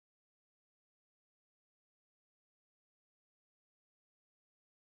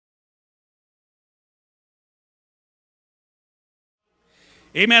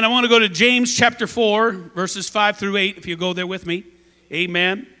Amen. I want to go to James chapter 4, verses 5 through 8, if you go there with me.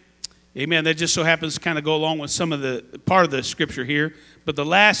 Amen. Amen. That just so happens to kind of go along with some of the part of the scripture here. But the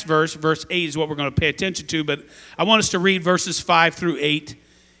last verse, verse 8, is what we're going to pay attention to. But I want us to read verses 5 through 8.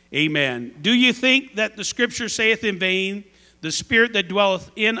 Amen. Do you think that the scripture saith in vain, the spirit that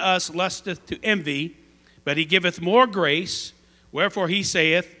dwelleth in us lusteth to envy, but he giveth more grace? Wherefore he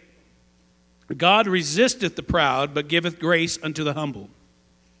saith, God resisteth the proud, but giveth grace unto the humble.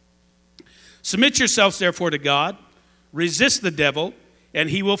 Submit yourselves therefore to God. Resist the devil, and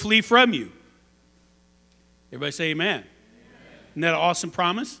he will flee from you. Everybody say amen. Amen. Isn't that an awesome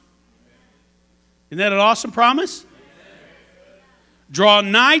promise? Isn't that an awesome promise? Draw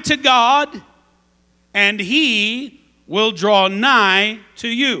nigh to God, and he will draw nigh to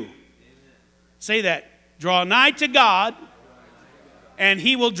you. Say that. Draw nigh to God, and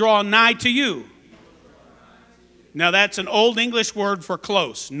he will draw nigh to you. Now, that's an old English word for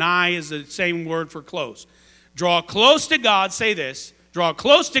close. Nigh is the same word for close. Draw close to God. Say this. Draw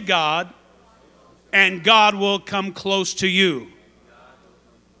close to God, and God will come close to you.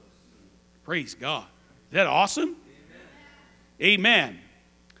 Praise God. Is that awesome? Amen.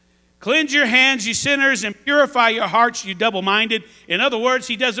 Cleanse your hands, you sinners, and purify your hearts, you double-minded. In other words,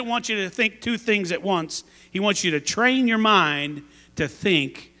 he doesn't want you to think two things at once. He wants you to train your mind to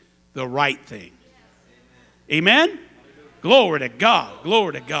think the right thing. Amen? Glory to God.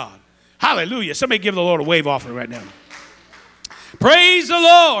 Glory to God. Hallelujah. Somebody give the Lord a wave offering right now. Praise the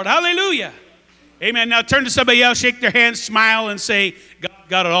Lord. Hallelujah. Amen. Now turn to somebody else, shake their hand, smile, and say, God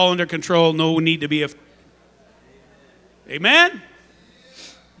got it all under control. No need to be afraid. Amen?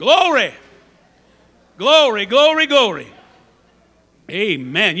 Glory. Glory, glory, glory.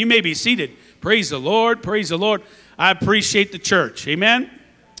 Amen. You may be seated. Praise the Lord. Praise the Lord. I appreciate the church. Amen?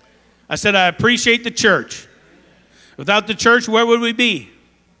 I said I appreciate the church. Without the church, where would we be?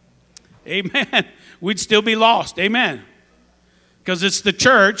 Amen. We'd still be lost. Amen. Because it's the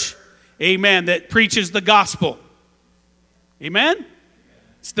church, amen, that preaches the gospel. Amen?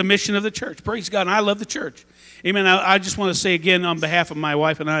 It's the mission of the church. Praise God. And I love the church. Amen. I just want to say again on behalf of my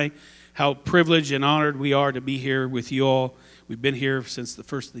wife and I how privileged and honored we are to be here with you all. We've been here since the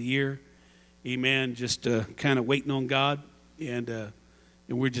first of the year. Amen. Just kind of waiting on God. And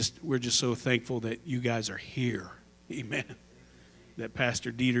we're just so thankful that you guys are here. Amen. That Pastor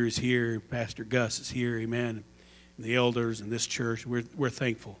Dieter is here, Pastor Gus is here, amen. And the elders and this church, we're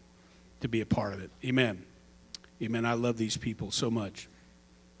thankful to be a part of it. Amen. Amen. I love these people so much.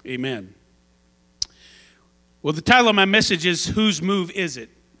 Amen. Well, the title of my message is, Whose Move Is It?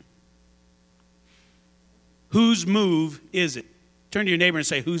 Whose move is it? Turn to your neighbor and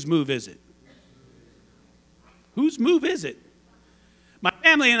say, whose move is it? Whose move is it? My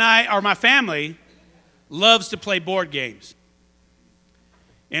family and I, or my family, loves to play board games.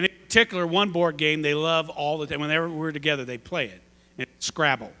 And in particular, one board game they love all the time. Whenever we're together, they play it. And it's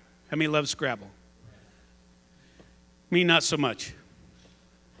Scrabble. How many love Scrabble? Me, not so much.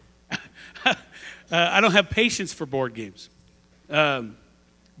 I don't have patience for board games.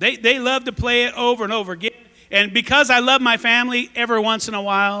 They love to play it over and over again. And because I love my family, every once in a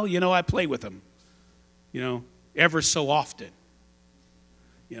while, I play with them. Ever so often.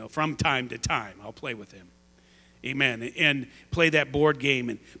 From time to time, I'll play with him. Amen. And play that board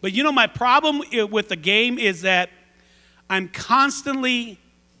game. But my problem with the game is that I'm constantly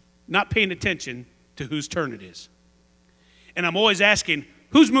not paying attention to whose turn it is. And I'm always asking,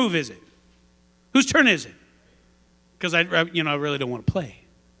 whose move is it? Whose turn is it? Because I really don't want to play.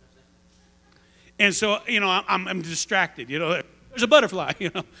 And so, I'm distracted. There's a butterfly.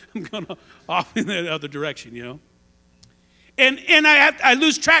 I'm going off in the other direction. And I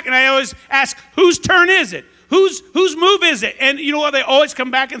lose track, and I always ask, whose turn is it? Whose move is it? And you know what? They always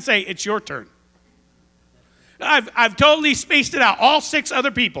come back and say, it's your turn. I've totally spaced it out. All 6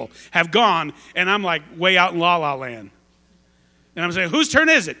 other people have gone, and I'm like way out in La La Land. And I'm saying, whose turn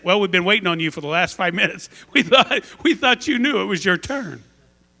is it? Well, we've been waiting on you for the last 5 minutes. We thought you knew it was your turn.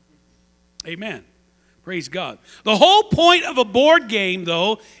 Amen. Praise God. The whole point of a board game,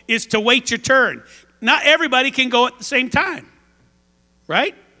 though, is to wait your turn. Not everybody can go at the same time,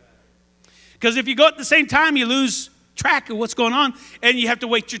 right? Because if you go at the same time, you lose track of what's going on, and you have to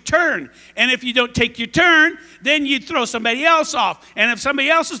wait your turn. And if you don't take your turn, then you throw somebody else off. And if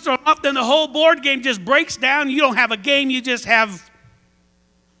somebody else is thrown off, then the whole board game just breaks down. You don't have a game. You just have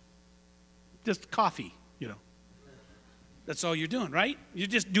just coffee, That's all you're doing, right? You're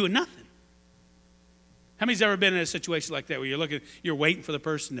just doing nothing. How many's ever been in a situation like that where you're waiting for the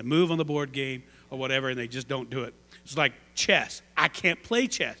person to move on the board game or whatever, and they just don't do it? It's like chess. I can't play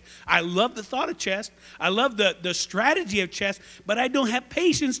chess. I love the thought of chess. I love the strategy of chess, but I don't have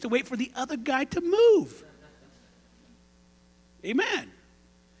patience to wait for the other guy to move. Amen.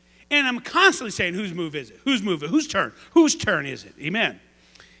 And I'm constantly saying, whose move is it? Whose move is it? Whose turn? Whose turn is it? Amen.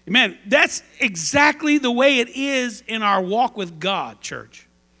 Amen. That's exactly the way it is in our walk with God, church.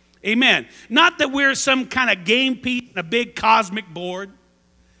 Amen. Not that we're some kind of game piece in a big cosmic board.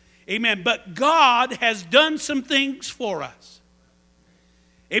 Amen. But God has done some things for us.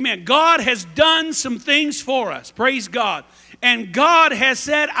 Amen. God has done some things for us. Praise God. And God has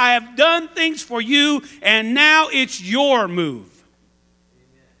said, I have done things for you, and now it's your move.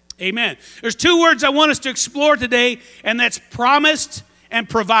 Amen. There's two words I want us to explore today, and that's promised and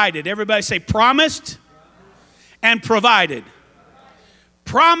provided. Everybody say promised and provided.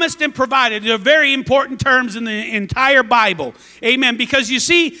 Promised and provided. They're very important terms in the entire Bible. Amen. Because you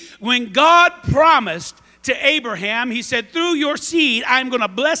see, when God promised to Abraham, he said, through your seed, I'm going to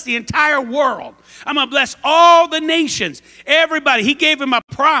bless the entire world. I'm going to bless all the nations. Everybody. He gave him a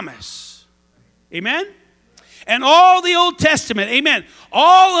promise. Amen. And all the Old Testament, amen,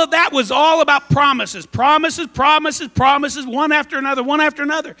 all of that was all about promises. Promises, promises, promises, one after another, one after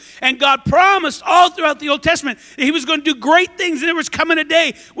another. And God promised all throughout the Old Testament that he was going to do great things. And there was coming a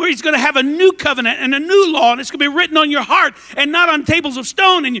day where he's going to have a new covenant and a new law. And it's going to be written on your heart and not on tables of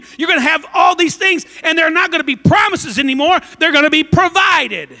stone. And you're going to have all these things. And they're not going to be promises anymore. They're going to be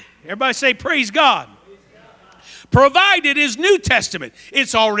provided. Everybody say, praise God. Provided is New Testament.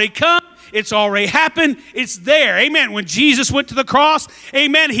 It's already come. It's already happened. It's there. Amen. When Jesus went to the cross,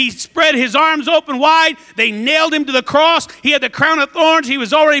 amen, he spread his arms open wide. They nailed him to the cross. He had the crown of thorns. He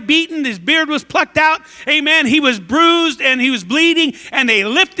was already beaten. His beard was plucked out. Amen. He was bruised and he was bleeding, and they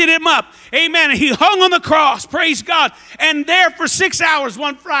lifted him up. Amen. He hung on the cross. Praise God. And there for 6 hours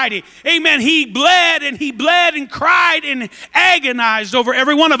one Friday, amen, he bled and cried and agonized over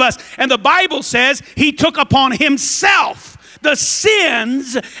every one of us. And the Bible says he took upon himself the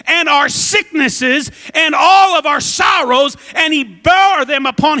sins and our sicknesses and all of our sorrows, and he bore them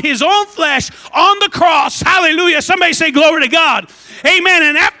upon his own flesh on the cross. Hallelujah. Somebody say glory to God. Amen.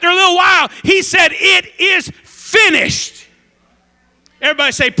 And after a little while, he said, it is finished.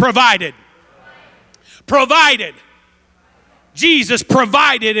 Everybody say provided. Provided. Jesus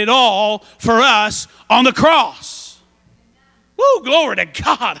provided it all for us on the cross. Woo, glory to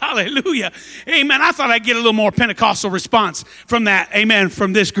God. Hallelujah. Amen. I thought I'd get a little more Pentecostal response from that. Amen.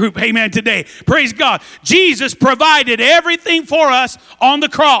 From this group. Amen. Today. Praise God. Jesus provided everything for us on the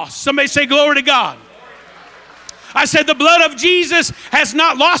cross. Somebody say glory to God. I said the blood of Jesus has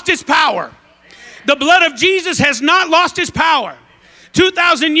not lost its power. The blood of Jesus has not lost its power.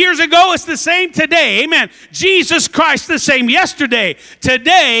 2,000 years ago, it's the same today. Amen. Jesus Christ the same yesterday,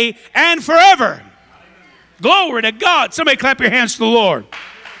 today, and forever. Glory to God. Somebody clap your hands to the Lord.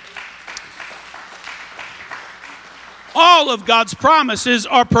 All of God's promises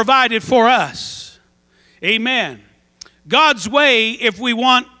are provided for us. Amen. God's way, if we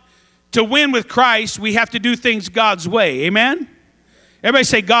want to win with Christ, we have to do things God's way. Amen? Everybody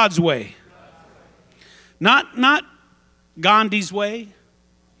say God's way. Not Gandhi's way,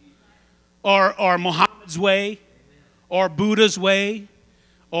 or Muhammad's way, or Buddha's way,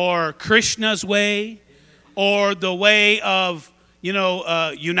 or Krishna's way, or the way of,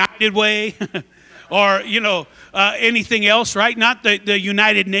 United Way, or, anything else, right? Not the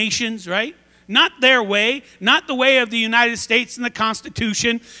United Nations, right? Not their way, not the way of the United States and the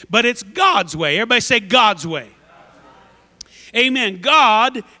Constitution, but it's God's way. Everybody say God's way. Amen.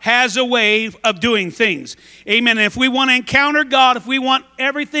 God has a way of doing things. Amen. And if we want to encounter God, if we want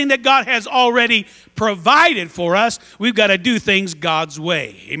everything that God has already provided for us, we've got to do things God's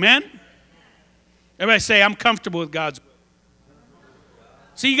way. Amen. Everybody say, I'm comfortable with God's way.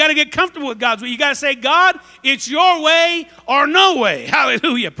 See, you got to get comfortable with God's way. You got to say, God, it's your way or no way.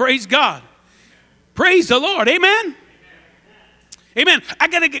 Hallelujah. Praise God. Praise the Lord. Amen. Amen. I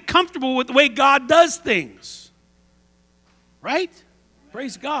got to get comfortable with the way God does things. Right?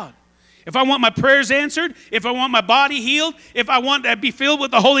 Praise God. If I want my prayers answered, if I want my body healed, if I want to be filled with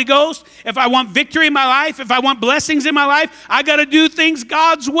the Holy Ghost, if I want victory in my life, if I want blessings in my life, I got to do things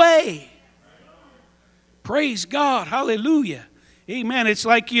God's way. Praise God. Hallelujah. Amen. It's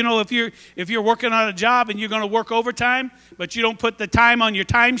like, if you're working on a job and you're going to work overtime, but you don't put the time on your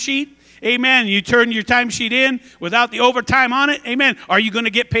timesheet, amen, you turn your timesheet in without the overtime on it, amen, are you going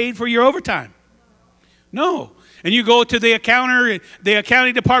to get paid for your overtime? No. And you go to the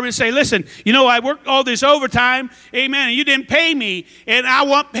accounting department and say, listen, you know, I worked all this overtime, amen, and you didn't pay me, and I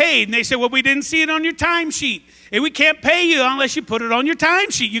want paid. And they say, well, we didn't see it on your timesheet. And we can't pay you unless you put it on your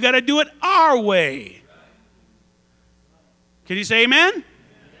timesheet. You got to do it our way. Can you say amen? Amen?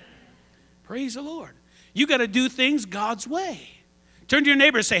 Praise the Lord. You got to do things God's way. Turn to your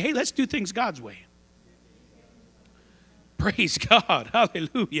neighbor and say, hey, let's do things God's way. Praise God.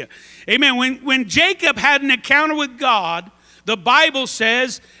 Hallelujah. Amen. When Jacob had an encounter with God, the Bible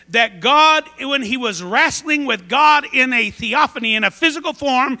says that God, when he was wrestling with God in a theophany, in a physical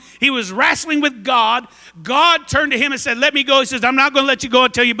form, he was wrestling with God. God turned to him and said, let me go. He says, I'm not going to let you go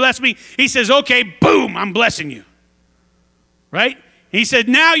until you bless me. He says, okay, boom, I'm blessing you. Right? He said,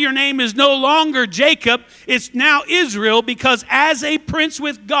 now your name is no longer Jacob, it's now Israel, because as a prince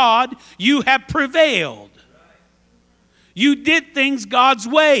with God, you have prevailed. You did things God's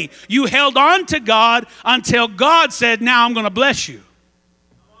way. You held on to God until God said, now I'm going to bless you.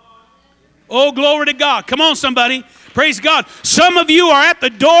 Oh, glory to God. Come on, somebody. Praise God. Some of you are at the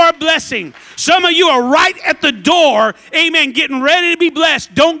door of blessing. Some of you are right at the door, amen, getting ready to be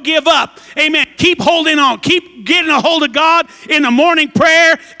blessed. Don't give up. Amen. Keep holding on. Keep getting a hold of God in the morning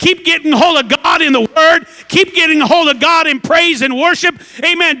prayer. Keep getting a hold of God in the Word. Keep getting a hold of God in praise and worship.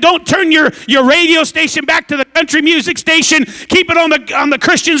 Amen. Don't turn your radio station back to the country music station. Keep it on the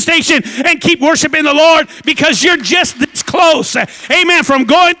Christian station and keep worshiping the Lord, because you're just this close, amen, from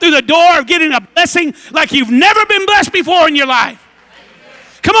going through the door of getting a blessing like you've never been blessed before in your life.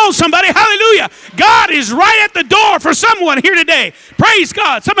 Come on, somebody. Hallelujah. God is right at the door for someone here today. Praise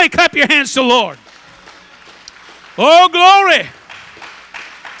God. Somebody clap your hands to the Lord. Oh, glory.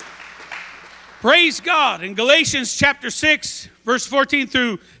 Praise God. In Galatians chapter 6, verse 14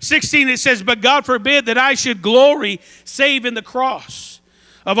 through 16, it says, but God forbid that I should glory save in the cross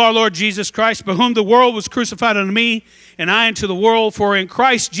of our Lord Jesus Christ, by whom the world was crucified unto me, and I unto the world. For in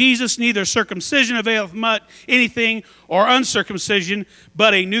Christ Jesus neither circumcision availeth much anything, or uncircumcision,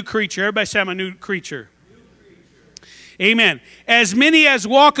 but a new creature. Everybody say, I'm a new creature. Amen. As many as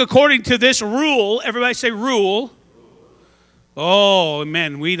walk according to this rule, everybody say rule. Oh,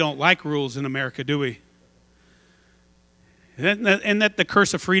 man, we don't like rules in America, do we? Isn't that the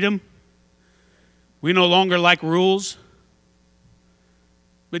curse of freedom? We no longer like rules.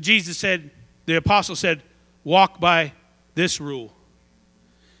 But Jesus said, the apostle said, walk by this rule.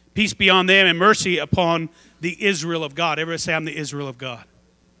 Peace be on them and mercy upon the Israel of God. Everybody say, I'm the Israel of God.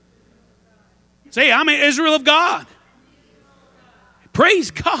 Say, I'm an Israel of God.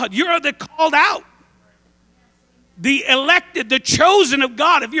 Praise God. You're the called out, the elected, the chosen of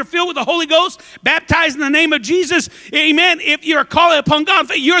God. If you're filled with the Holy Ghost, baptized in the name of Jesus, amen. If you're calling upon God,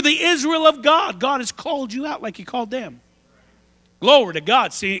 you're the Israel of God. God has called you out like he called them. Glory to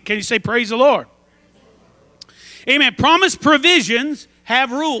God. See, can you say praise the Lord? Amen. Promised provisions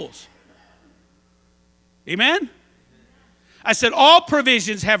have rules. Amen? I said all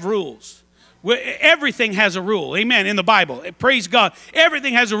provisions have rules. Everything has a rule. Amen. In the Bible. Praise God.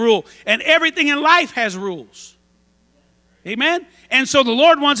 Everything has a rule. And everything in life has rules. Amen? And so the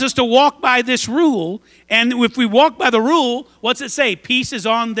Lord wants us to walk by this rule. And if we walk by the rule, what's it say? Peace is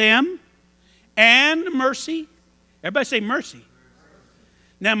on them and mercy. Everybody say mercy.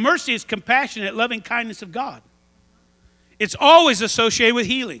 Now, mercy is compassionate, loving kindness of God. It's always associated with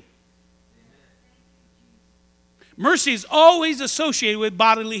healing. Mercy is always associated with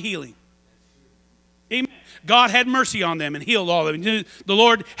bodily healing. Amen. God had mercy on them and healed all of them. The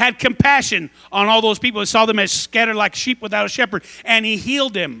Lord had compassion on all those people and saw them as scattered like sheep without a shepherd, and he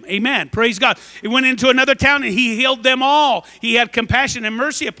healed them. Amen. Praise God. He went into another town and he healed them all. He had compassion and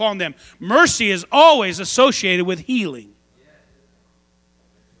mercy upon them. Mercy is always associated with healing.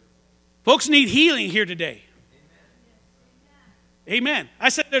 Folks need healing here today. Amen. I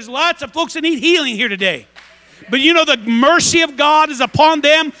said there's lots of folks that need healing here today. But you know the mercy of God is upon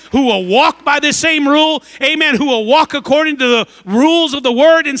them who will walk by this same rule. Amen. Who will walk according to the rules of the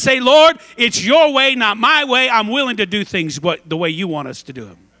Word and say, Lord, it's your way, not my way. I'm willing to do things the way you want us to do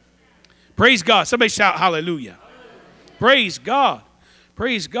them. Praise God. Somebody shout hallelujah. Praise God.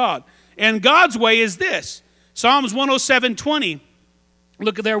 Praise God. And God's way is this. Psalms 107:20.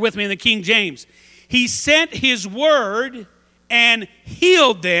 Look there with me in the King James. He sent his word and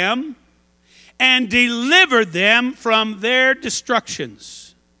healed them and delivered them from their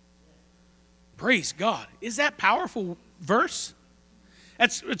destructions. Praise God. Is that powerful verse?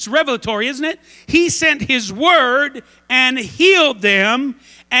 It's revelatory, isn't it? He sent his word and healed them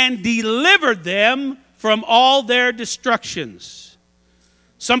and delivered them from all their destructions.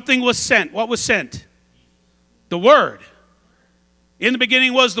 Something was sent. What was sent? The word. In the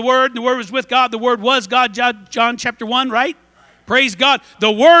beginning was the Word, and the Word was with God. The Word was God, John chapter 1, right? Praise God.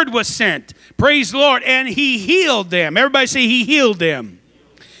 The Word was sent. Praise the Lord. And He healed them. Everybody say He healed them.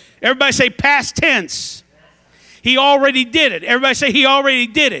 Everybody say past tense. He already did it. Everybody say He already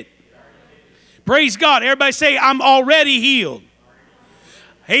did it. Praise God. Everybody say I'm already healed.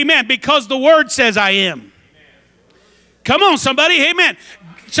 Amen. Because the Word says I am. Come on, somebody. Amen.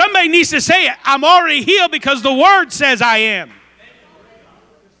 Somebody needs to say it. I'm already healed because the Word says I am.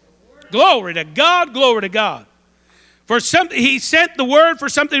 Glory to God. Glory to God. For something, He sent the Word for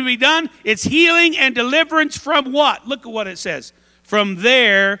something to be done. It's healing and deliverance from what? Look at what it says. From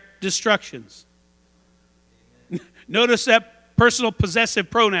their destructions. Notice that personal possessive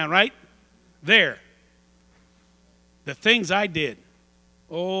pronoun, right? There. The things I did.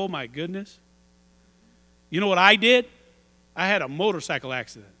 Oh, my goodness. You know what I did? I had a motorcycle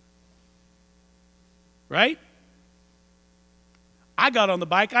accident. Right? I got on the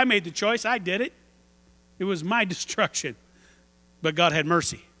bike. I made the choice. I did it. It was my destruction. But God had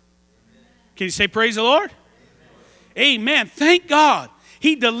mercy. Can you say praise the Lord? Amen. Thank God.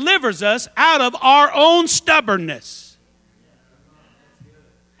 He delivers us out of our own stubbornness.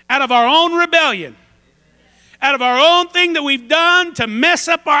 Out of our own rebellion. Out of our own thing that we've done to mess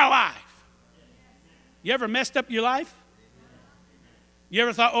up our life. You ever messed up your life? You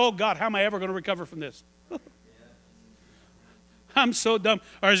ever thought, oh God, how am I ever going to recover from this? I'm so dumb.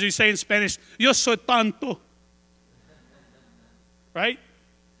 Or as you say in Spanish, yo soy tonto. Right?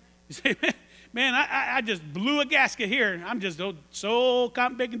 You say, man, I just blew a gasket here. I'm just so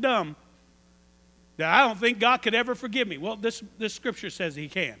big and dumb that I don't think God could ever forgive me. Well, this scripture says He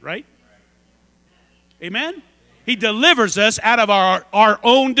can, right? Amen? He delivers us out of our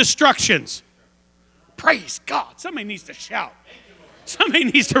own destructions. Praise God. Somebody needs to shout. Somebody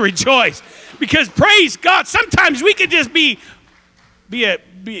needs to rejoice. Because praise God, sometimes we could just be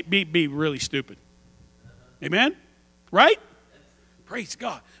really stupid. Amen? Right? Praise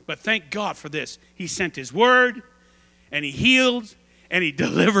God. But thank God for this. He sent His Word, and He heals, and He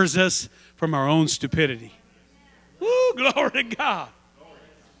delivers us from our own stupidity. Woo, glory to God.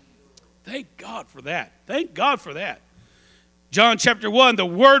 Thank God for that. Thank God for that. John chapter 1, the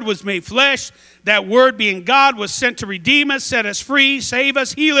Word was made flesh. That Word being God was sent to redeem us, set us free, save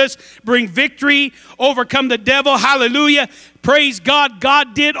us, heal us, bring victory, overcome the devil. Hallelujah. Praise God.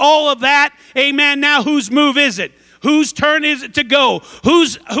 God did all of that. Amen. Now whose move is it? Whose turn is it to go?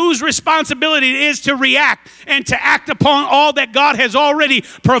 Whose responsibility it is to react and to act upon all that God has already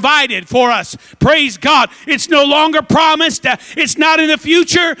provided for us? Praise God. It's no longer promised. It's not in the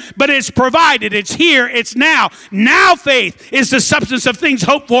future, but it's provided. It's here. It's now. Now faith is the substance of things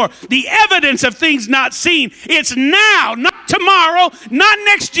hoped for, the evidence of things not seen. It's now, not tomorrow, not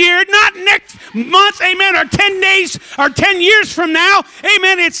next year, not next month, amen, or 10 days or 10 years from now.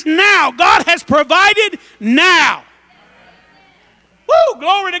 Amen. It's now. God has provided now. Woo,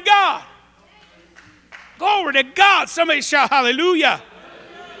 glory to God. Glory to God. Somebody shout hallelujah.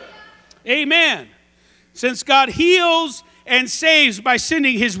 Amen. Since God heals and saves by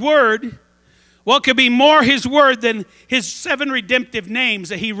sending His Word, what could be more His Word than His 7 redemptive names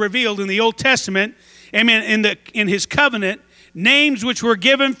that He revealed in the Old Testament, amen, in His covenant, names which were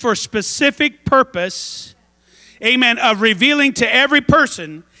given for specific purpose, amen, of revealing to every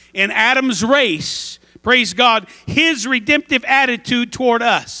person in Adam's race, praise God, His redemptive attitude toward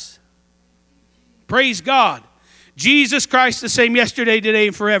us. Praise God. Jesus Christ the same yesterday, today,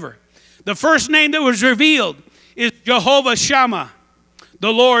 and forever. The first name that was revealed is Jehovah Shammah.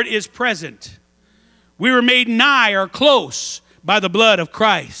 The Lord is present. We were made nigh or close by the blood of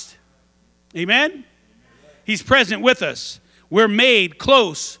Christ. Amen? He's present with us. We're made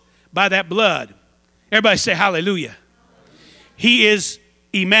close by that blood. Everybody say hallelujah. He is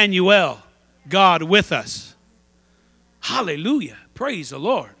Emmanuel. God with us. Hallelujah. Praise the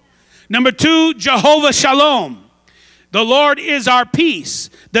Lord. Number 2, Jehovah Shalom. The Lord is our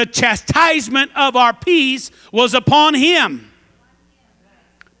peace. The chastisement of our peace was upon Him.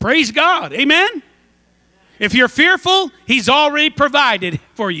 Praise God. Amen. If you're fearful, He's already provided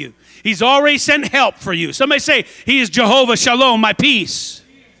for you. He's already sent help for you. Somebody say, He is Jehovah Shalom, my peace.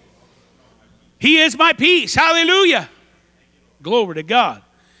 He is my peace. Hallelujah. Glory to God.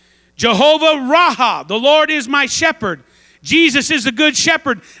 Jehovah Raha, the Lord is my shepherd. Jesus is the good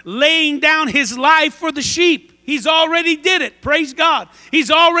shepherd, laying down His life for the sheep. He's already did it. Praise God. He's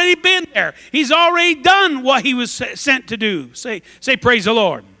already been there. He's already done what He was sent to do. Say praise the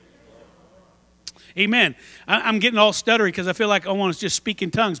Lord. Amen. I'm getting all stuttery because I feel like I want to just speak in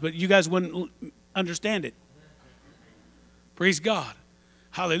tongues, but you guys wouldn't understand it. Praise God.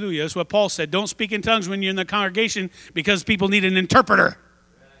 Hallelujah. That's what Paul said. Don't speak in tongues when you're in the congregation because people need an interpreter.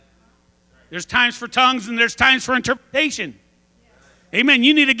 There's times for tongues and there's times for interpretation. Amen.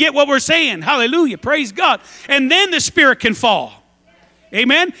 You need to get what we're saying. Hallelujah. Praise God. And then the Spirit can fall.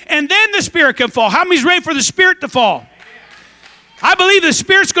 Amen. And then the Spirit can fall. How many's ready for the Spirit to fall? I believe the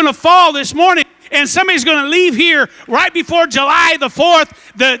Spirit's going to fall this morning. And somebody's going to leave here right before July the 4th,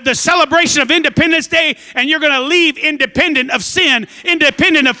 the celebration of Independence Day, and you're going to leave independent of sin,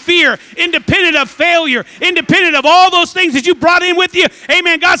 independent of fear, independent of failure, independent of all those things that you brought in with you.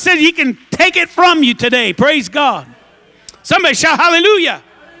 Amen. God said He can take it from you today. Praise God. Somebody shout hallelujah.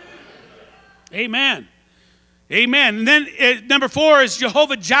 Amen. Amen. And then number 4 is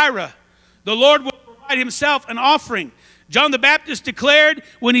Jehovah Jireh. The Lord will provide Himself an offering. John the Baptist declared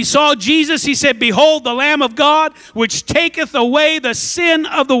when he saw Jesus, he said, behold the Lamb of God, which taketh away the sin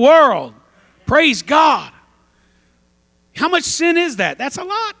of the world. Praise God. How much sin is that? That's a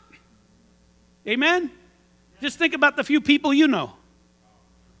lot. Amen? Just think about the few people you know.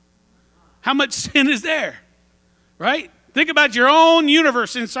 How much sin is there? Right? Think about your own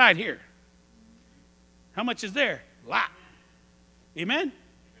universe inside here. How much is there? A lot. Amen?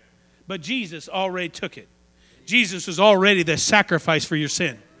 But Jesus already took it. Jesus was already the sacrifice for your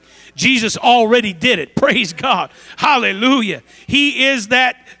sin. Jesus already did it. Praise God. Hallelujah. He is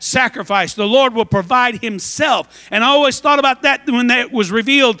that sacrifice. The Lord will provide Himself. And I always thought about that when that was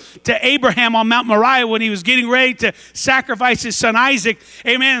revealed to Abraham on Mount Moriah when he was getting ready to sacrifice his son Isaac.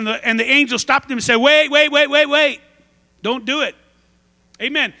 Amen. And the angel stopped him and said, wait. Don't do it.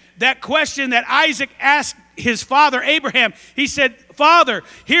 Amen. That question that Isaac asked his father Abraham, he said, Father,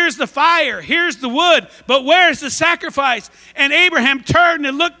 here's the fire, here's the wood, but where's the sacrifice? And Abraham turned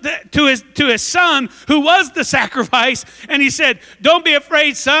and looked to his son, who was the sacrifice, and he said, don't be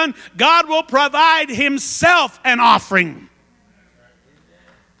afraid, son. God will provide Himself an offering.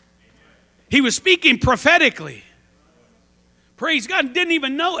 He was speaking prophetically. Praise God, didn't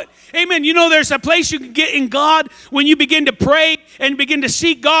even know it. Amen. You know there's a place you can get in God when you begin to pray and begin to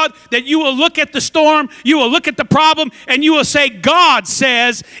seek God, that you will look at the storm, you will look at the problem, and you will say, God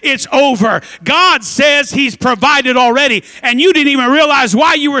says it's over. God says He's provided already. And you didn't even realize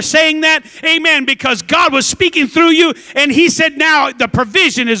why you were saying that. Amen. Because God was speaking through you, and He said now the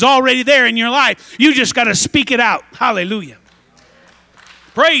provision is already there in your life. You just got to speak it out. Hallelujah.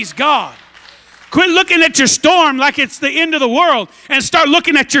 Praise God. Quit looking at your storm like it's the end of the world and start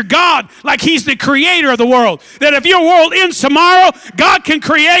looking at your God like He's the creator of the world. That if your world ends tomorrow, God can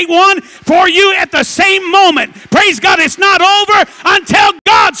create one for you at the same moment. Praise God, it's not over until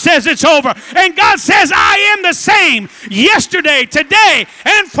God says it's over. And God says, I am the same yesterday, today,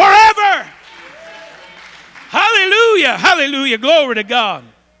 and forever. Hallelujah, hallelujah, glory to God.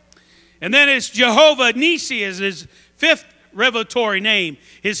 And then it's Jehovah Nissi is His 5th revelatory name,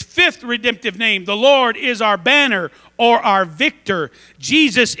 His 5th redemptive name. The Lord is our banner or our victor.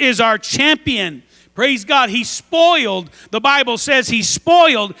 Jesus is our champion. Praise God. He spoiled, the Bible says He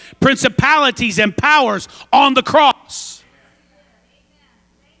spoiled principalities and powers on the cross.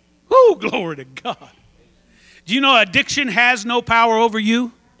 Woo, glory to God. Do you know addiction has no power over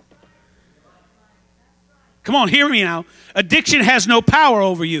you? Come on, hear me now. Addiction has no power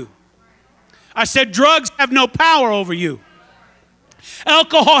over you. I said drugs have no power over you.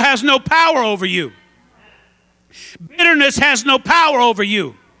 Alcohol has no power over you. Bitterness has no power over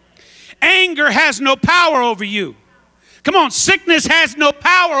you. Anger has no power over you. Come on, sickness has no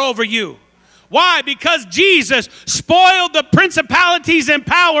power over you. Why? Because Jesus spoiled the principalities and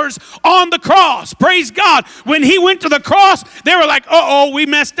powers on the cross. Praise God. When He went to the cross, they were like, uh-oh, we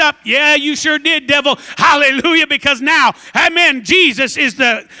messed up. Yeah, you sure did, devil. Hallelujah. Because now, amen, Jesus is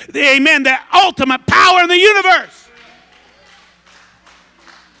the ultimate power in the universe.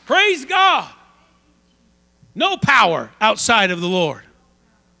 Praise God. No power outside of the Lord.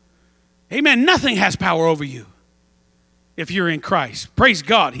 Amen. Nothing has power over you if you're in Christ. Praise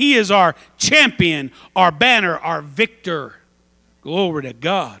God. He is our champion, our banner, our victor. Glory to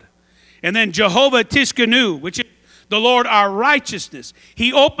God. And then Jehovah Tiskanu, which is the Lord our righteousness.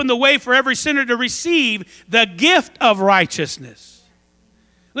 He opened the way for every sinner to receive the gift of righteousness.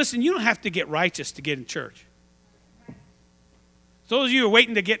 Listen, you don't have to get righteous to get in church. Those of you who are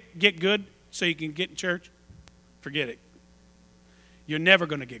waiting to get good so you can get in church, forget it. You're never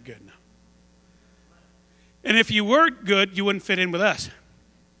going to get good now. And if you were good, you wouldn't fit in with us.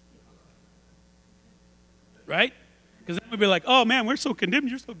 Right? Because then we'd be like, oh man, we're so condemned,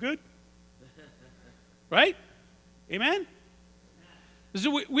 you're so good. Right? Amen?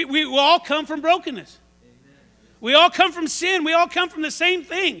 We all come from brokenness. We all come from sin. We all come from the same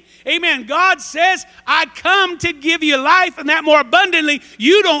thing. Amen. God says, I come to give you life and that more abundantly.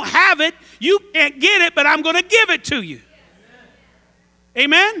 You don't have it. You can't get it, but I'm going to give it to you.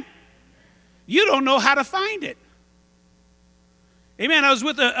 Amen. You don't know how to find it. Amen. I was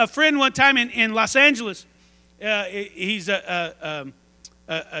with a friend one time in Los Angeles. He's a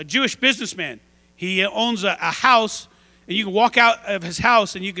Jewish businessman. He owns a house, and you can walk out of his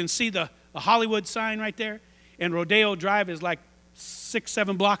house, and you can see the Hollywood sign right there. And Rodeo Drive is like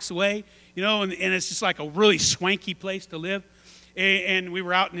 6-7 blocks away, you know, and it's just like a really swanky place to live. And we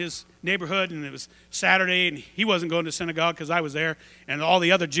were out in his neighborhood, and it was Saturday, and he wasn't going to synagogue because I was there, and all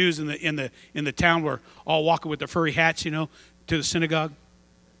the other Jews in the town were all walking with their furry hats, you know, to the synagogue.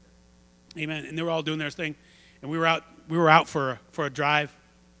 Amen. And they were all doing their thing, and we were out for a drive,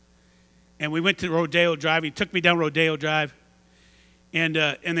 and we went to Rodeo Drive. He took me down Rodeo Drive, and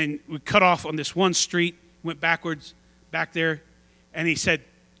then we cut off on this one street. Went backwards, back there, and he said,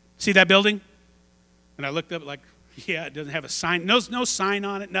 see that building? And I looked up like, yeah, it doesn't have a sign. No sign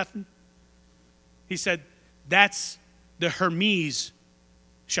on it, nothing. He said, that's the Hermes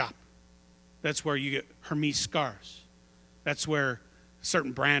shop. That's where you get Hermes scarves. That's where a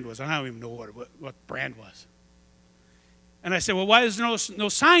certain brand was. I don't even know what brand was. And I said, well, why is there no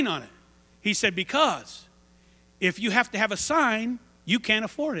sign on it? He said, because if you have to have a sign, you can't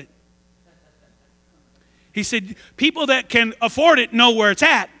afford it. He said, people that can afford it know where it's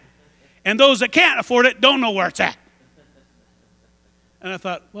at, and those that can't afford it don't know where it's at. And I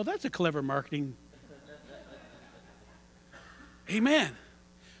thought, well, that's a clever marketing. Amen.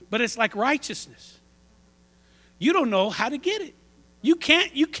 But it's like righteousness. You don't know how to get it. You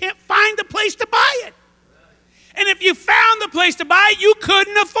can't find the place to buy it. And if you found the place to buy it, you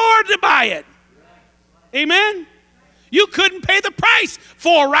couldn't afford to buy it. Amen. You couldn't pay the price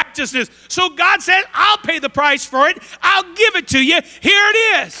for righteousness. So God said, I'll pay the price for it. I'll give it to you. Here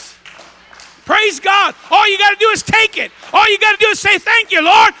it is. Praise God. All you got to do is take it. All you got to do is say, thank you,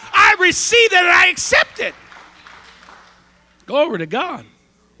 Lord. I receive it and I accept it. Glory to God.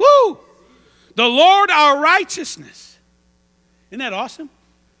 Woo! The Lord our righteousness. Isn't that awesome?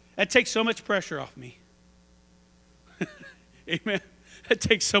 That takes so much pressure off me. Amen. That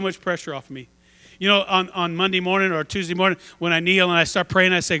takes so much pressure off me. You know, on Monday morning or Tuesday morning, when I kneel and I start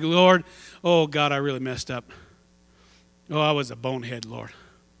praying, I say, Lord, oh, God, I really messed up. Oh, I was a bonehead, Lord.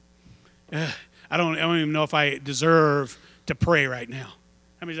 I don't even know if I deserve to pray right now.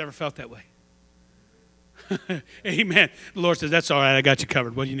 How many's ever felt that way? Amen. The Lord says, that's all right. I got you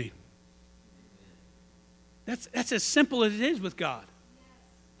covered. What do you need? That's as simple as it is with God.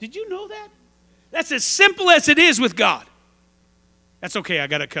 Did you know that? That's as simple as it is with God. That's okay. I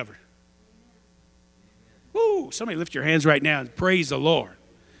got it covered. Woo, somebody lift your hands right now and praise the Lord.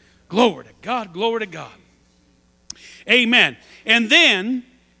 Glory to God, glory to God. Amen. And then,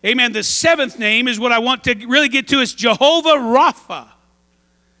 amen, the seventh name is what I want to really get to. Is Jehovah Rapha.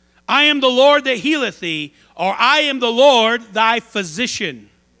 I am the Lord that healeth thee, or I am the Lord thy physician.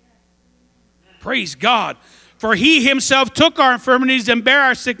 Praise God. For he himself took our infirmities and bare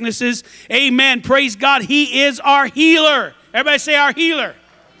our sicknesses. Amen. Praise God. He is our healer. Everybody say our healer.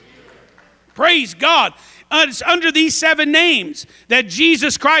 Praise God. It's under these seven names that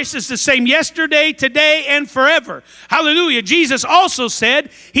Jesus Christ is the same yesterday, today, and forever. Hallelujah. Jesus also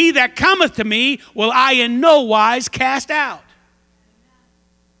said, he that cometh to me will I in no wise cast out.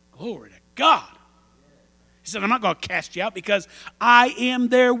 Glory to God. He said, I'm not going to cast you out because I am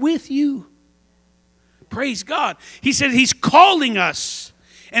there with you. Praise God. He said he's calling us.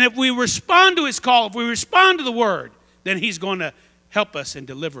 And if we respond to his call, if we respond to the word, then he's going to help us and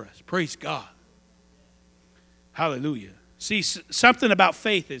deliver us. Praise God. Hallelujah. See, something about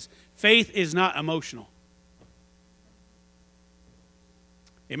faith is not emotional.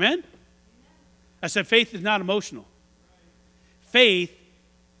 Amen? I said faith is not emotional. Faith,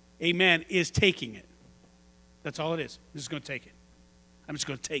 amen, is taking it. That's all it is. I'm just going to take it. I'm just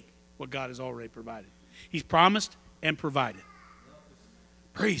going to take what God has already provided. He's promised and provided.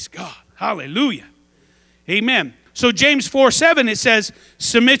 Praise God. Hallelujah. Amen. So James 4:7, it says,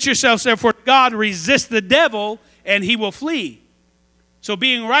 submit yourselves therefore to God, resist the devil, and he will flee. So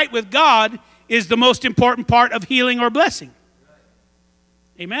being right with God is the most important part of healing or blessing.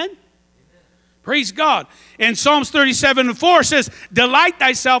 Amen? Amen. Praise God. And Psalms 37:4 says, delight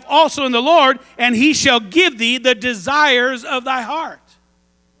thyself also in the Lord, and he shall give thee the desires of thy heart.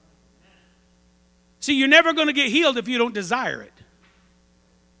 See, you're never going to get healed if you don't desire it.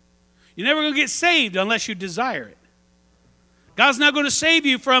 You're never going to get saved unless you desire it. God's not going to save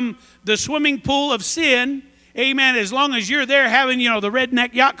you from the swimming pool of sin, amen, as long as you're there having, the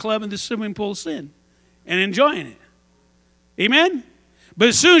redneck yacht club in the swimming pool of sin. and enjoying it. Amen? But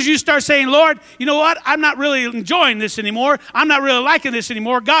as soon as you start saying, Lord, you know what? I'm not really enjoying this anymore. I'm not really liking this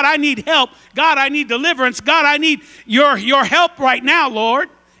anymore. God, I need help. God, I need deliverance. God, I need your help right now, Lord.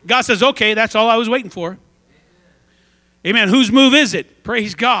 God says, okay, that's all I was waiting for. Amen. Whose move is it?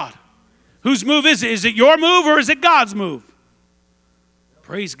 Praise God. Whose move is it? Is it your move or is it God's move?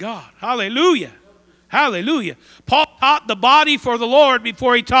 Praise God. Hallelujah. Hallelujah. Paul taught the body for the Lord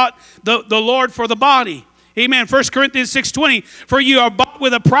before he taught the Lord for the body. Amen. 1 Corinthians 6:20, for you are bought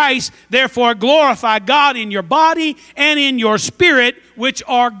with a price, therefore glorify God in your body and in your spirit, which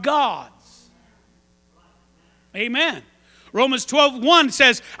are God's. Amen. Romans 12:1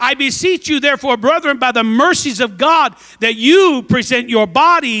 says, I beseech you, therefore, brethren, by the mercies of God, that you present your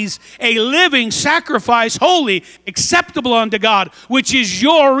bodies a living sacrifice, holy, acceptable unto God, which is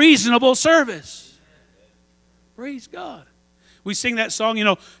your reasonable service. Praise God. We sing that song, you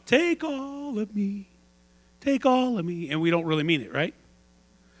know, take all of me. Take all of me. And we don't really mean it, right?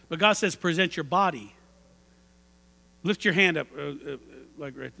 But God says, present your body. Lift your hand up,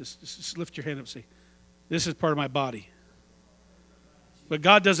 like right this. Just lift your hand up and say, this is part of my body. But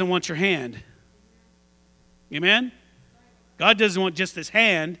God doesn't want your hand. Amen? God doesn't want just his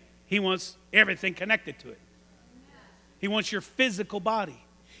hand. He wants everything connected to it. He wants your physical body.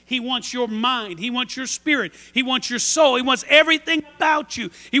 He wants your mind. He wants your spirit. He wants your soul. He wants everything about you.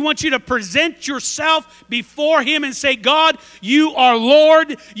 He wants you to present yourself before him and say, God, you are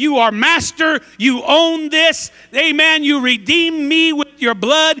Lord. You are Master. You own this. Amen. You redeemed me with your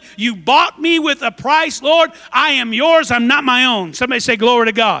blood. You bought me with a price, Lord. I am yours. I'm not my own. Somebody say, glory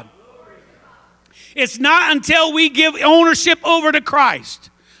to God. Glory to God. It's not until we give ownership over to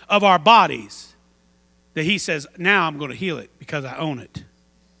Christ of our bodies that he says, now I'm going to heal it because I own it.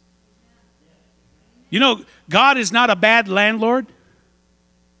 You know, God is not a bad landlord.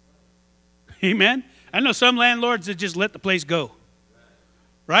 Amen. I know some landlords that just let the place go.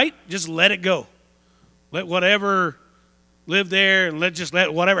 Right? Just let it go. Let whatever live there and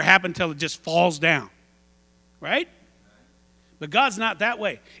let whatever happen until it just falls down. Right? But God's not that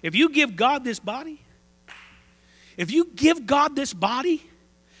way. If you give God this body,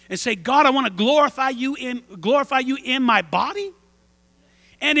 and say, God, I want to glorify you in my body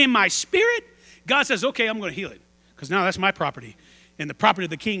and in my spirit, God says, okay, I'm going to heal it. Because now that's my property. And the property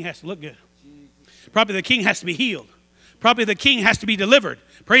of the king has to look good. The property of the king has to be healed. The property of the king has to be delivered.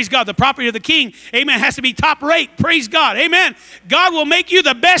 Praise God. The property of the king, amen, has to be top rate. Praise God. Amen. God will make you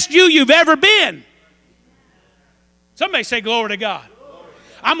the best you've ever been. Somebody say glory to God.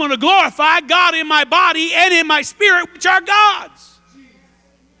 I'm going to glorify God in my body and in my spirit, which are God's.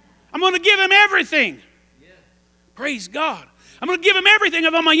 I'm going to give him everything. Praise God. I'm going to give him everything.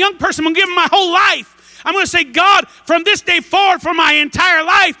 If I'm a young person, I'm going to give him my whole life. I'm going to say, God, from this day forward, for my entire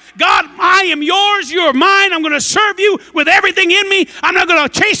life, God, I am yours, you are mine. I'm going to serve you with everything in me. I'm not going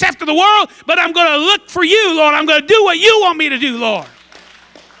to chase after the world, but I'm going to look for you, Lord. I'm going to do what you want me to do, Lord.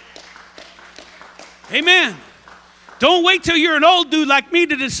 Amen. Don't wait till you're an old dude like me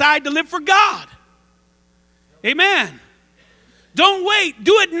to decide to live for God. Amen. Don't wait.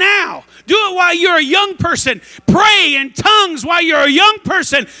 Do it now. Do it while you're a young person. Pray in tongues while you're a young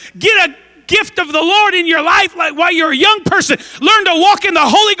person. Get a gift of the Lord in your life while you're a young person. Learn to walk in the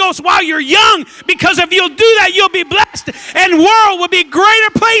Holy Ghost while you're young, because if you'll do that, you'll be blessed, and the world will be a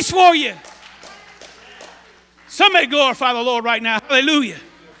greater place for you. Somebody glorify the Lord right now. Hallelujah.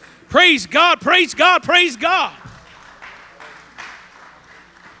 Praise God, praise God, praise God.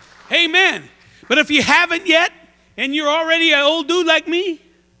 Amen. But if you haven't yet, and you're already an old dude like me,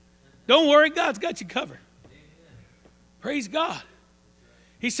 don't worry, God's got you covered. Praise God.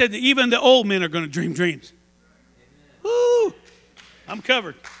 He said that even the old men are going to dream dreams. Woo! I'm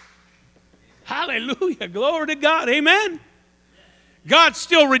covered. Hallelujah. Glory to God. Amen. God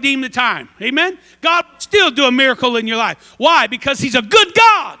still redeemed the time. Amen. God still do a miracle in your life. Why? Because he's a good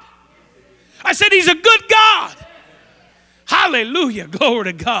God. I said he's a good God. Hallelujah. Glory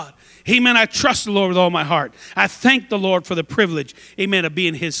to God. Amen. I trust the Lord with all my heart. I thank the Lord for the privilege, amen, of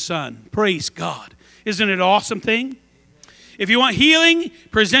being his son. Praise God. Isn't it an awesome thing? If you want healing,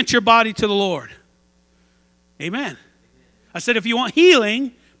 present your body to the Lord. Amen. I said if you want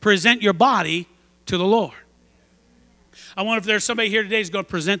healing, present your body to the Lord. I wonder if there's somebody here today who's going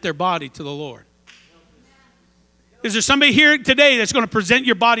to present their body to the Lord. Is there somebody here today that's going to present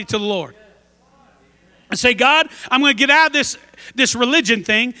your body to the Lord? And say, God, I'm going to get out of this religion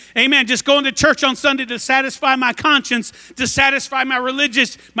thing. Amen. Just going to church on Sunday to satisfy my conscience, to satisfy my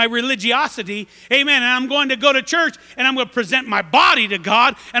religiosity. Amen. And I'm going to go to church and I'm going to present my body to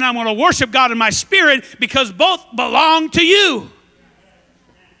God, and I'm going to worship God in my spirit, because both belong to you.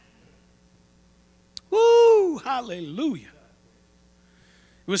 Woo, hallelujah.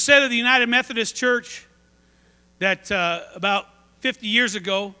 It was said of the United Methodist Church that about 50 years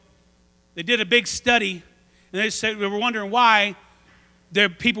ago, they did a big study, and they said they were wondering why their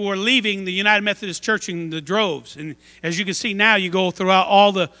people were leaving the United Methodist Church in the droves. And as you can see now, you go throughout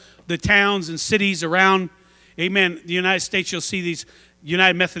all the towns and cities around, amen, the United States, you'll see these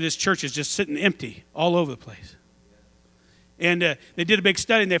United Methodist churches just sitting empty all over the place. And they did a big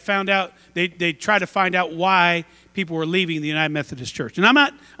study, and they found out, they tried to find out why people were leaving the United Methodist Church. And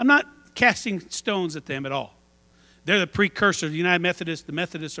I'm not casting stones at them at all. They're the precursor. The United Methodists, the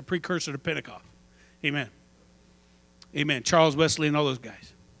Methodists are precursor to Pentecost. Amen. Amen. Charles Wesley and all those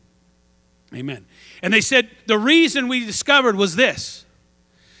guys. Amen. And they said the reason we discovered was this: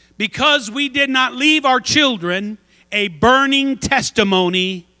 because we did not leave our children a burning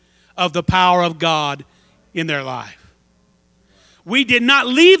testimony of the power of God in their life. We did not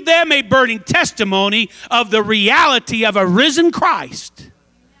leave them a burning testimony of the reality of a risen Christ.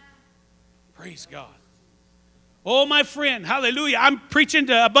 Praise God. Oh, my friend, hallelujah. I'm preaching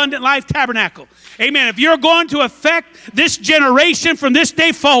to Abundant Life Tabernacle. Amen. If you're going to affect this generation from this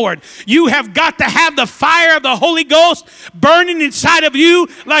day forward, you have got to have the fire of the Holy Ghost burning inside of you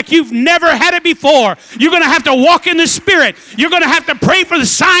like you've never had it before. You're going to have to walk in the Spirit. You're going to have to pray for the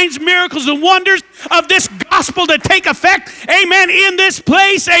signs, miracles, and wonders of this gospel to take effect. Amen. In this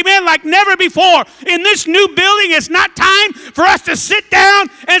place. Amen. Like never before. In this new building, it's not time for us to sit down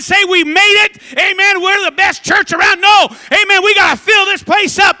and say we made it. Amen. We're the best church around. No. Amen. We got to fill this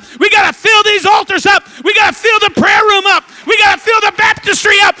place up. We got to fill these altars up. We got to fill the prayer room up. We got to fill the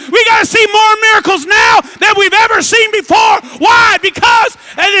baptistry up. We got to see more miracles now than we've ever seen before. Why? Because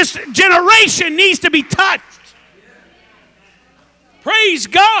this generation needs to be touched. Praise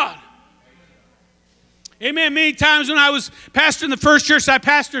God. Amen. Many times when I was pastoring the first church I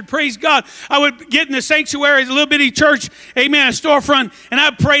pastored, praise God, I would get in the sanctuary, a little bitty church, amen, a storefront, and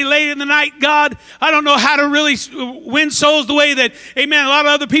I'd pray late in the night, God, I don't know how to really win souls the way that, amen, a lot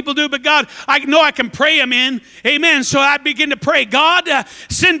of other people do, but God, I know I can pray them in, amen. So I begin to pray, God,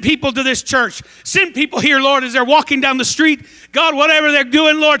 send people to this church. Send people here, Lord, as they're walking down the street. God, whatever they're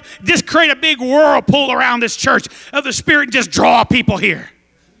doing, Lord, just create a big whirlpool around this church of the Spirit and just draw people here.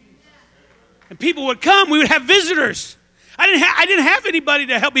 And people would come. We would have visitors. I didn't have anybody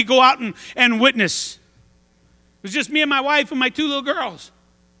to help me go out and witness. It was just me and my wife and my two little girls.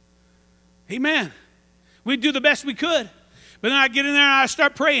 Amen. We'd do the best we could. But then I'd get in there and I'd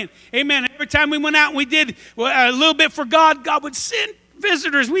start praying. Amen. Every time we went out and we did a little bit for God, God would send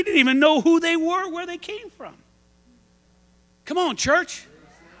visitors. We didn't even know who they were, where they came from. Come on, church.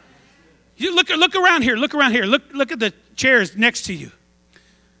 You look around here. Look around here. Look at the chairs next to you.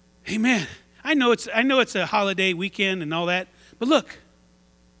 Amen. I know it's a holiday weekend and all that, but look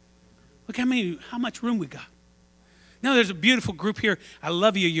how much room we got. Now there's a beautiful group here. I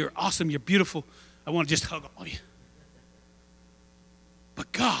love you. You're awesome. You're beautiful. I want to just hug all of you.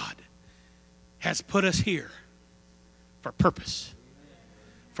 But God has put us here for purpose,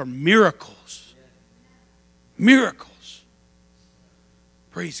 for miracles. Miracles.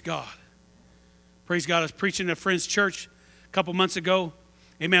 Praise God. Praise God. I was preaching at a friend's church a couple months ago.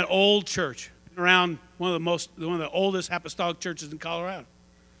 Amen. Old church. Been around one of the oldest apostolic churches in Colorado.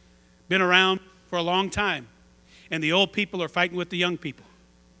 Been around for a long time. And the old people are fighting with the young people.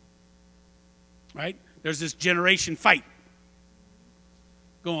 Right? There's this generation fight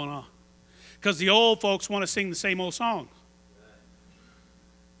going on. Because the old folks want to sing the same old songs.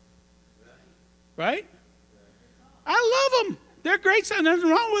 Right? I love them. They're great songs. There's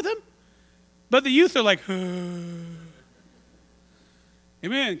nothing wrong with them. But the youth are like, amen.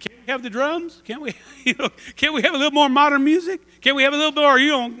 Can't we have the drums? Can't we, can't we have a little more modern music? Can't we have a little more,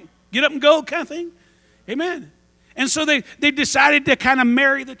 get up and go kind of thing? Amen. And so they decided to kind of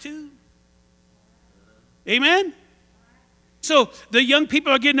marry the two. Amen. So the young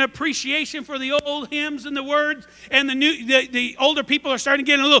people are getting appreciation for the old hymns and the words, and the older people are starting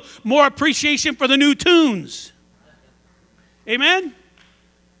to get a little more appreciation for the new tunes. Amen.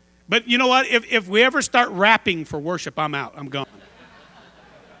 But you know what? If we ever start rapping for worship, I'm out. I'm gone.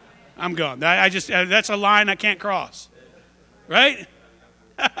 I'm gone. That's a line I can't cross. Right?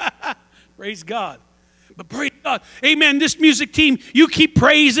 Praise God. But praise God. Amen. This music team, you keep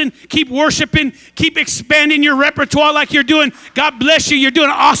praising, keep worshiping, keep expanding your repertoire like you're doing. God bless you. You're doing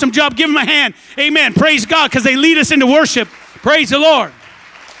an awesome job. Give them a hand. Amen. Praise God, because they lead us into worship. Praise the Lord.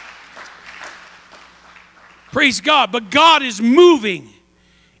 Praise God. But God is moving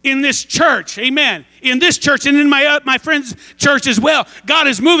in this church, amen, in this church and in my friend's church as well. God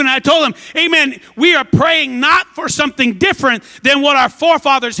is moving. And I told him, amen, we are praying not for something different than what our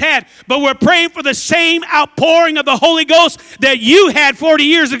forefathers had, but we're praying for the same outpouring of the Holy Ghost that you had 40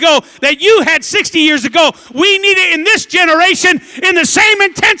 years ago, that you had 60 years ago. We need it in this generation in the same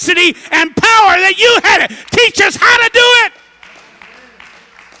intensity and power that you had it. Teach us how to do it.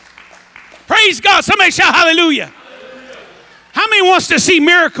 Praise God. Somebody shout hallelujah. How many wants to see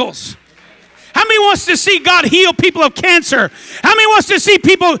miracles? How many wants to see God heal people of cancer? How many wants to see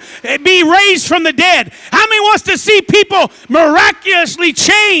people be raised from the dead? How many wants to see people miraculously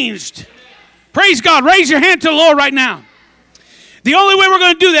changed? Praise God. Raise your hand to the Lord right now. The only way we're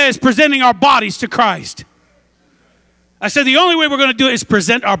going to do that is presenting our bodies to Christ. I said the only way we're going to do it is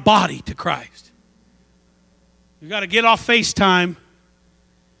present our body to Christ. We've got to get off FaceTime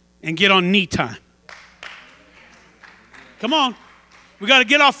and get on knee time. Come on. We got to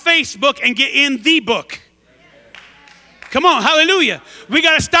get off Facebook and get in the book. Come on, hallelujah. We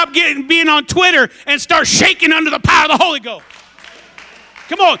got to stop being on Twitter and start shaking under the power of the Holy Ghost.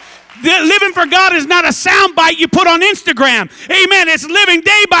 Come on. Living for God is not a soundbite you put on Instagram. Amen. It's living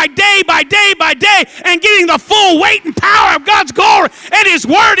day by day by day by day and getting the full weight and power of God's glory and His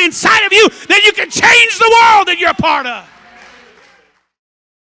Word inside of you that you can change the world that you're a part of.